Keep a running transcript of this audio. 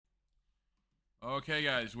Okay,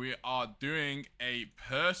 guys, we are doing a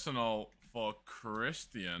personal for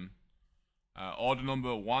Kristian. Order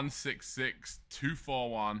number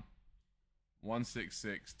 166241.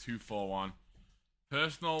 166241.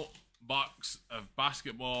 Personal box of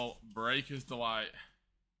basketball Breakers Delight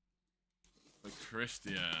for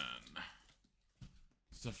Kristian.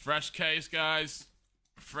 It's a fresh case, guys.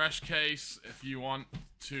 Fresh case if you want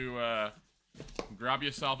to grab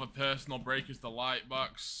yourself a personal Breakers Delight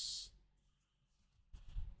box.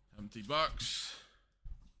 Empty box.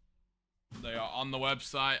 They are on the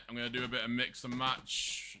website. I'm going to do a bit of mix and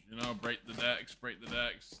match. You know, break the decks.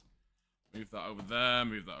 Move that over there,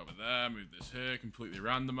 move that over there, move this here, completely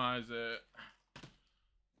randomize it.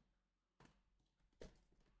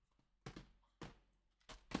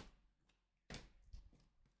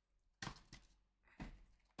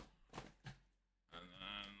 And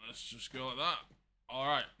then let's just go like that.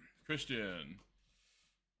 Alright, Kristian.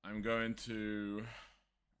 I'm going to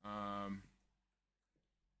just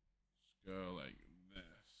go like this.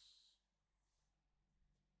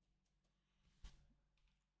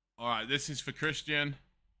 Alright, this is for Kristian.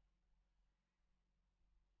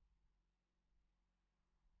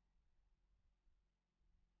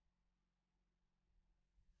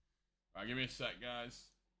 Alright, give me a sec, guys.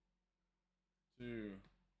 2,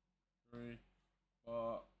 3,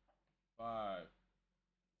 4, 5,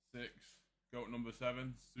 6. Goat number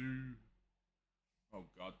 7. Sue. Oh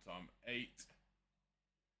God, Tom. 8,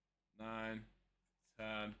 9,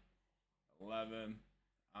 10, 11,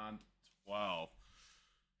 and 12.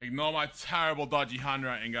 Ignore my terrible, dodgy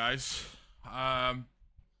handwriting, guys.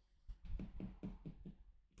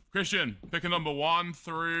 Kristian, pick a number 1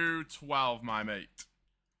 through 12, my mate.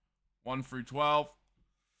 1 through 12.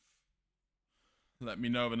 Let me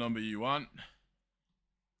know the number you want.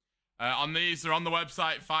 On these, they're on the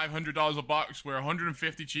website, $500 a box. We're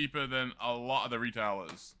 $150 cheaper than a lot of the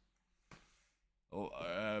retailers.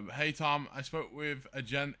 Hey, Tom, I spoke with a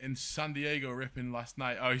gent in San Diego ripping last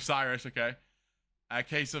night. Oh, Cyrus, okay. A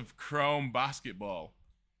case of Chrome basketball.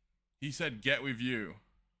 He said, get with you.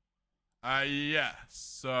 Yeah,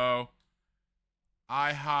 so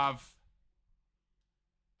I have...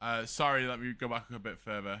 sorry, let me go back a bit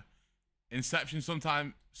further. Inception,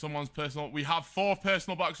 someone's personal. We have 4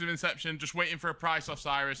 personal boxes of Inception. Just waiting for a price off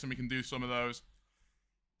Cyrus, and we can do some of those.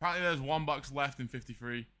 Apparently, there's 1 box left in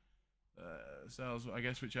 53. Sells, I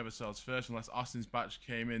guess, whichever sells first, unless Austin's batch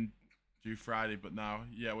came in due Friday. But now,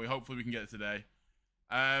 yeah, hopefully we can get it today.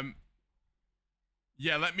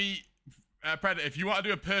 Yeah, let me, Predator. If you want to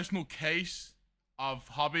do a personal case of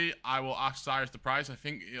Hobby, I will ask Cyrus the price. I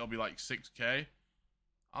think it'll be like 6K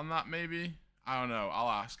on that, maybe. I don't know. I'll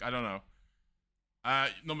ask. I don't know.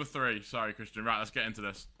 Number 3. Sorry, Kristian. Right, let's get into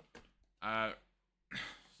this.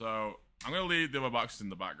 So, I'm going to leave the other boxes in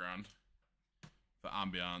the background for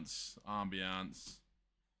ambiance.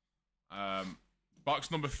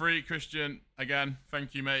 Box number 3, Kristian. Again,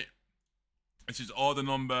 thank you, mate. This is order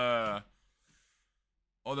number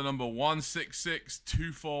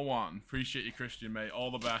 166241. Appreciate you, Kristian, mate.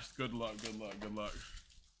 All the best. Good luck.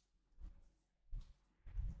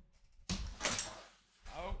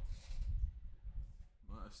 Oh.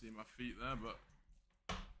 Might have seen my feet there, but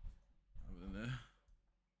other than there.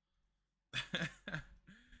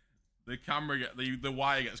 The camera the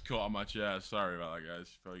wire gets caught on my chair. Sorry about that,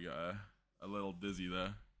 guys. Probably got a little dizzy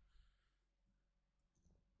there.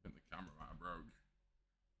 I think the camera might have broke.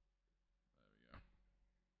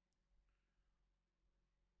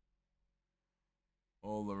 There we go.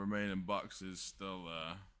 All the remaining boxes still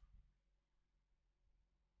there.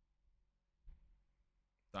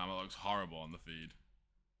 Damn, it looks horrible on the feed.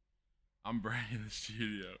 I'm braining the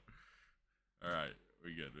studio. Alright,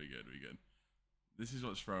 we good. This is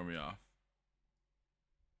what's throwing me off.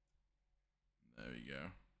 There we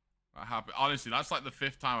go. Honestly, that's like the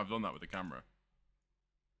 5th time I've done that with the camera.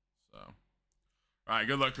 So. Alright,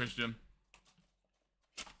 good luck, Kristian.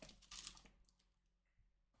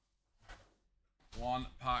 One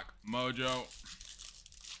pack mojo.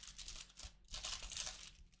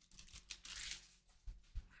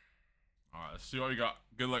 Alright, let's see what we got.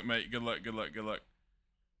 Good luck, mate. Good luck.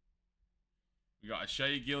 We got a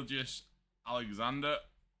Shea Gilgeous Alexander.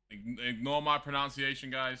 Ignore my pronunciation,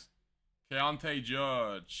 guys. Keontae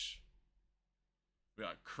George. We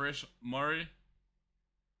got Chris Murray.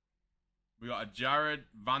 We got a Jared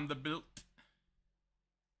Vanderbilt.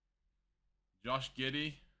 Josh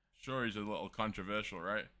Giddey. Sure, he's a little controversial,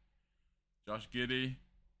 right? Josh Giddey.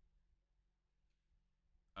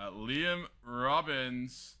 Liam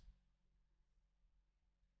Robbins.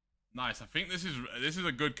 Nice. I think this is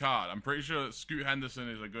a good card. I'm pretty sure Scoot Henderson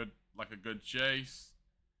is a good chase.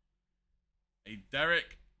 A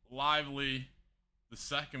Derek Lively the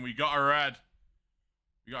second. We got a red.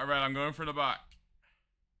 We got a red. I'm going for the back.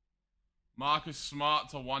 Marcus Smart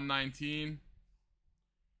to 119.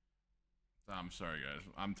 I'm sorry, guys.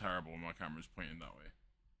 I'm terrible when my camera's pointing that way.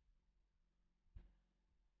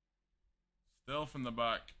 Still from the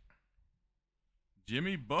back.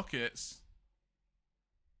 Jimmy Buckets.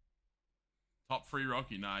 Top 3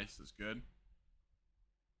 rookie. Nice. That's good.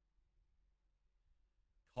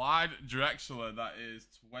 Clyde Drexler. That is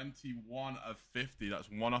 21 of 50. That's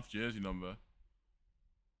one off jersey number.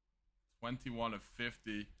 21 of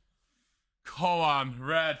 50. Come on.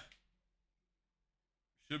 Red.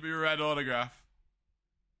 Should be a red autograph.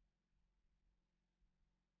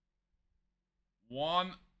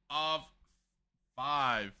 1 of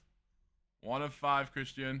 5. 1 of 5,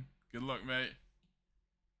 Kristian. Good luck, mate.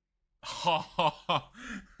 Oh,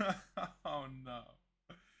 oh no.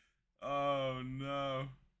 Oh no.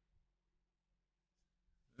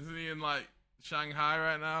 Isn't he in like Shanghai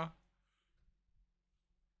right now?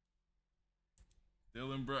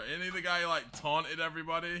 Dylan Brooks. Isn't he the guy who like taunted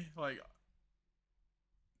everybody? Like,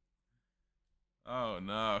 oh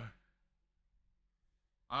no.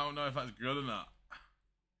 I don't know if that's good or not.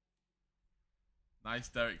 Nice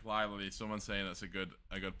Derek Lively. Someone's saying that's a good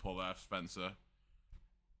pull there, Spencer.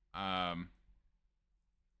 I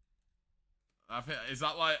think is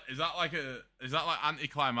that like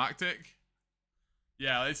anticlimactic?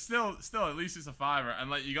 Yeah, it's still at least it's a 5er, and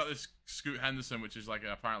like you got this Scoot Henderson, which is like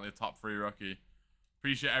apparently a top 3 rookie.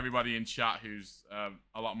 Appreciate everybody in chat who's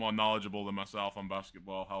a lot more knowledgeable than myself on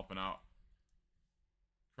basketball helping out.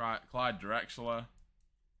 Clyde Drexler.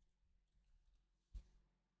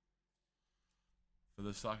 For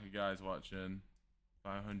the soccer guys watching,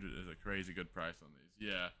 500 is a crazy good price on these.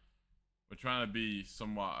 Yeah, we're trying to be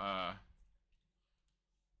somewhat. I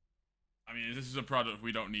mean, this is a product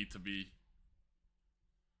we don't need to be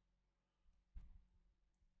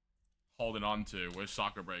holding on to. We're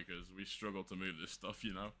soccer breakers. We struggle to move this stuff,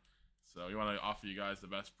 you know. So we want to offer you guys the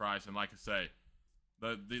best price. And like I say,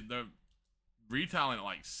 the retailing at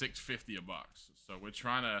like $6.50 a box. So we're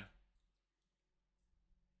trying to.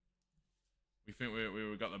 We think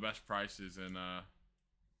we got the best prices in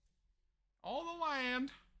all the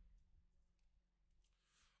land.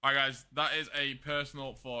 Alright guys, that is a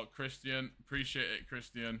personal for Kristian. Appreciate it,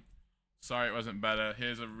 Kristian. Sorry it wasn't better.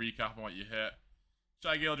 Here's a recap on what you hit.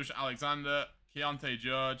 Shai Gilgeous-Alexander, Keontae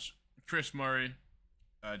George, Chris Murray,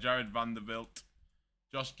 Jared Vanderbilt,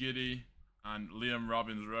 Josh Giddey, and Liam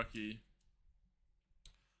Robbins rookie.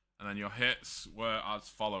 And then your hits were as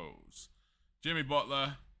follows. Jimmy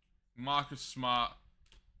Butler, Marcus Smart,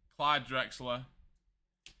 Clyde Drexler,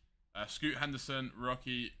 Scoot Henderson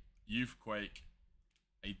rookie, Youthquake,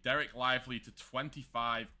 a Derek Lively to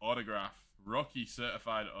 25 autograph, rookie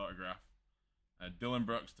certified autograph, Dylan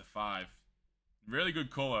Brooks to 5. Really good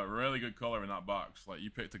color in that box. Like you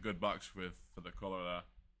picked a good box for the color there.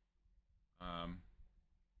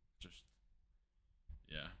 Just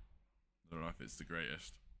yeah, I don't know if it's the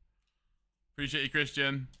greatest. Appreciate you,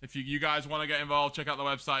 Kristian. If you guys want to get involved, check out the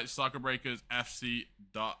website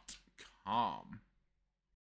soccerbreakersfc.com.